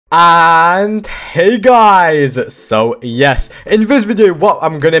And hey guys, so yes, in this video what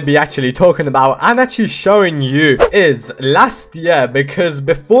I'm gonna be actually talking about and actually showing you is last year, because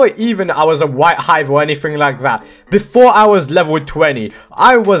before even I was a white hive or anything like that, before I was level 20,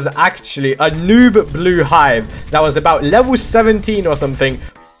 I was actually a noob blue hive that was about level 17 or something,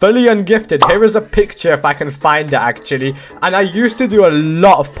 fully ungifted. Here is a picture if I can find it actually, and I used to do a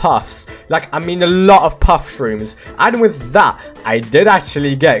lot of puffs, a lot of Puffshrooms, and with that I did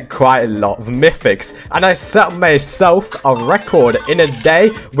actually get quite a lot of mythics, and I set myself a record in a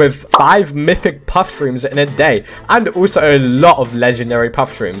day with 5 mythic Puffshrooms in a day, and also a lot of legendary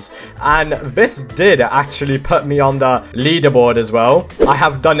Puffshrooms, and this did actually put me on the leaderboard as well. I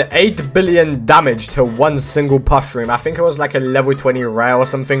have done 8 billion damage to one single Puffshroom. I think it was like a level 20 rare or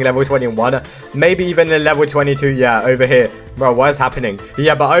something, level 21, maybe even a level 22. Yeah, over here, bro, what is happening?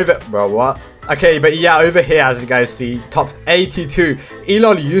 Yeah, but what? Okay, but yeah, over here, as you guys see, top 82.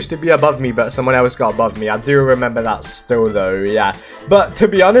 Elon used to be above me, but someone else got above me. I do remember that still, though, yeah. But to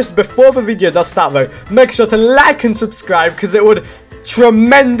be honest, before the video does start, though, make sure to like and subscribe, because it would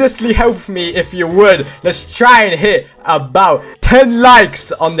tremendously help me if you would. Let's try and hit about 10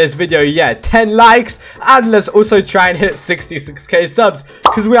 likes on this video. Yeah, 10 likes, and let's also try and hit 66k subs,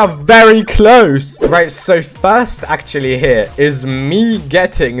 because we are very close. Right, so first actually here is me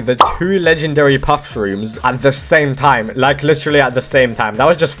getting the 2 legendary Puffshrooms at the same time, like literally at the same time. That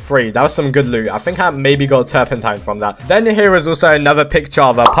was just free. That was some good loot. I think I maybe got turpentine from that. Then here is also another picture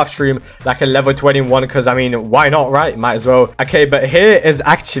of a Puffshroom, like a level 21, because I mean, why not, right? Might as well. Okay, but here is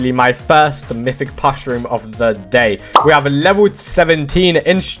actually my first mythic Puffshroom of the day. We have a level 17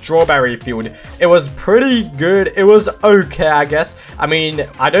 in strawberry field. It was pretty good. It was okay, I guess. I mean,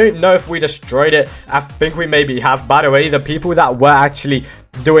 I don't know if we destroyed it. I think we maybe have. By the way, the people that were actually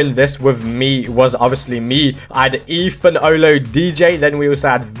doing this with me was obviously me. I had Ethan, Olo, DJ, then we also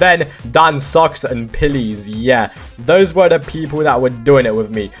had Ven, Dan, Socks, and Pilles. Yeah, those were the people that were doing it with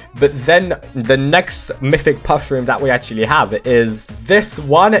me. But then the next mythic Puffshroom that we actually have is this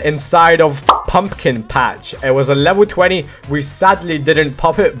one inside of Pumpkin Patch. It was a level 20. We sadly didn't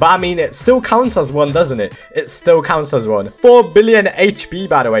pop it, but I mean, it still counts as one, doesn't it? It still counts as one. 4 billion HP,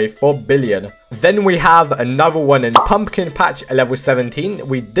 by the way, 4 billion. Then we have another one in Pumpkin Patch, a level 17.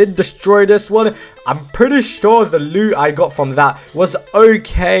 We did destroy this one. I'm pretty sure the loot I got from that was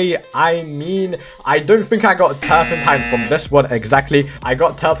okay. I mean, I don't think I got turpentine from this one exactly. I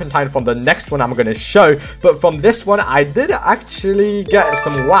got turpentine from the next one I'm going to show. But from this one, I did actually get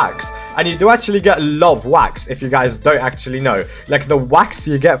some wax. And you do actually get a lot of wax if you guys don't actually know. Like, the wax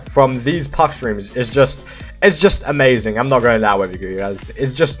you get from these Puffshrooms is just... it's just amazing. I'm not going to lie with you guys.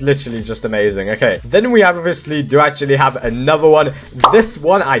 It's just literally just amazing. Okay. Then we obviously do actually have another one. This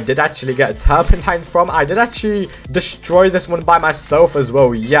one I did actually get a turpentine from. I did actually destroy this one by myself as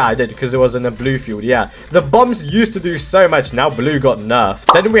well. Yeah, I did, because it was in a blue field. Yeah. The bombs used to do so much. Now blue got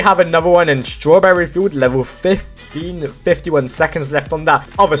nerfed. Then we have another one in strawberry field, level 51 seconds left on that.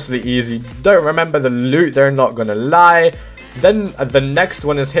 Obviously easy. Don't remember the loot, they're not gonna lie. Then the next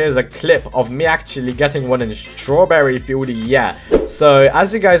one is, here's a clip of me actually getting one in strawberry field. Yeah, so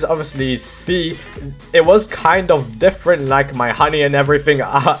as you guys obviously see, it was kind of different, like my honey and everything.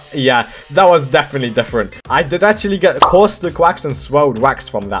 Yeah, that was definitely different. I did actually get caustic wax and swirled wax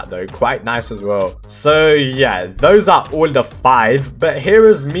from that though, quite nice as well. So yeah, those are all the 5, but here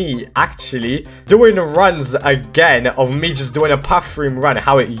is me actually doing runs again of me just doing a Puffshroom run,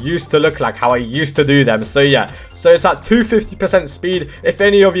 how it used to look like, how I used to do them. So yeah, so it's at 250% speed. If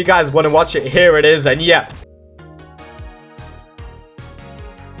any of you guys want to watch it, here it is. And yeah,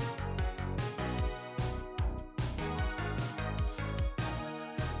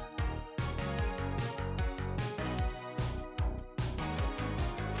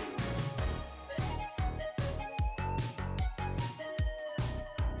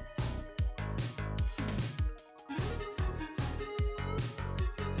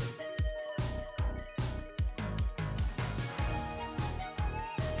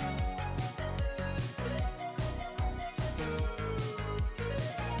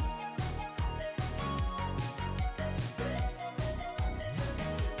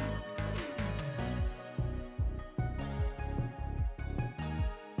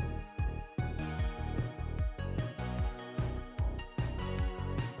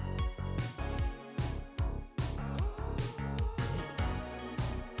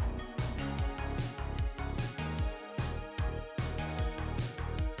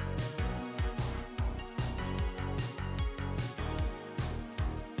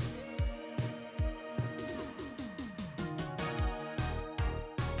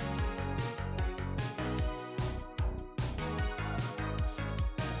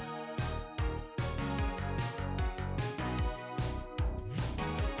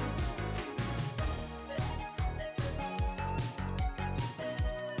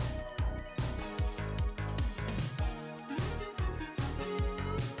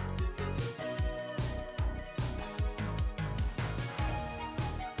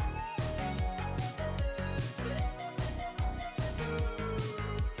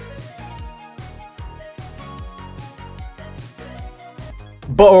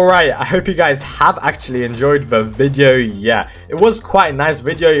 But alright, I hope you guys have actually enjoyed the video. Yeah, it was quite a nice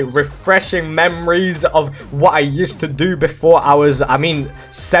video, refreshing memories of what I used to do before I was,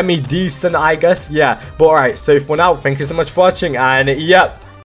 semi-decent, I guess. Yeah, but alright, so for now, thank you so much for watching, and yeah,